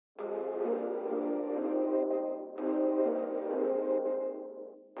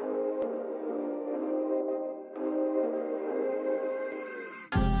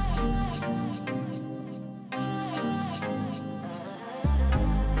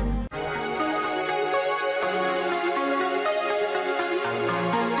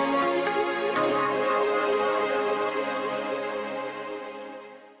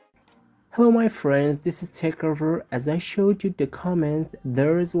Hello my friends, this is Takeover. As I showed you the comments,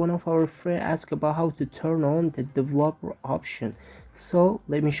 there is one of our friends asked about how to turn on the developer option. So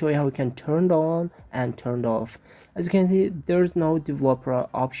let me show you how we can turn it on and turn it off. As you can see, there's no developer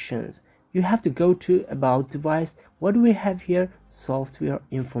options. You have to go to about device. What do we have here? Software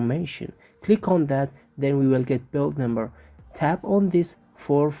information. Click on that, then we will get build number. Tap on this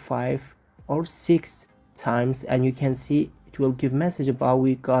 4, 5 or 6 times and you can see it will give message about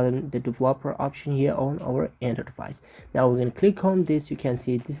we gotten the developer option here on our Android device. Now we're going to click on this. You can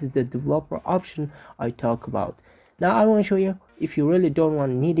see this is the developer option I talk about. Now I want to show you, if you really don't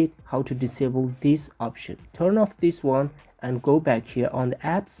want to need it, how to disable this option. Turn off this one and go back here on the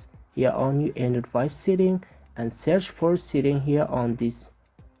apps, here on your Android device setting, and search for setting here on this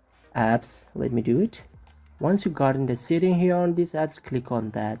apps. Let me do it. Once you got in the setting here on these apps, click on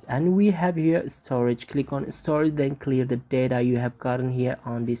that, and we have here storage. Click on storage, then clear the data you have gotten here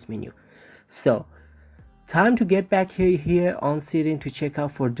on this menu. So time to get back here on setting to check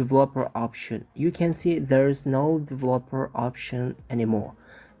out for developer option. You can see there's no developer option anymore.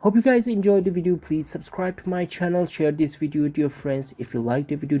 Hope you guys enjoyed the video. Please subscribe to my channel, share this video with your friends. If you like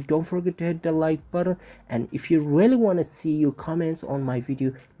the video, don't forget to hit the like button, and if you really want to see your comments on my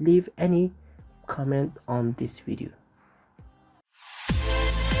video, leave any comment on this video.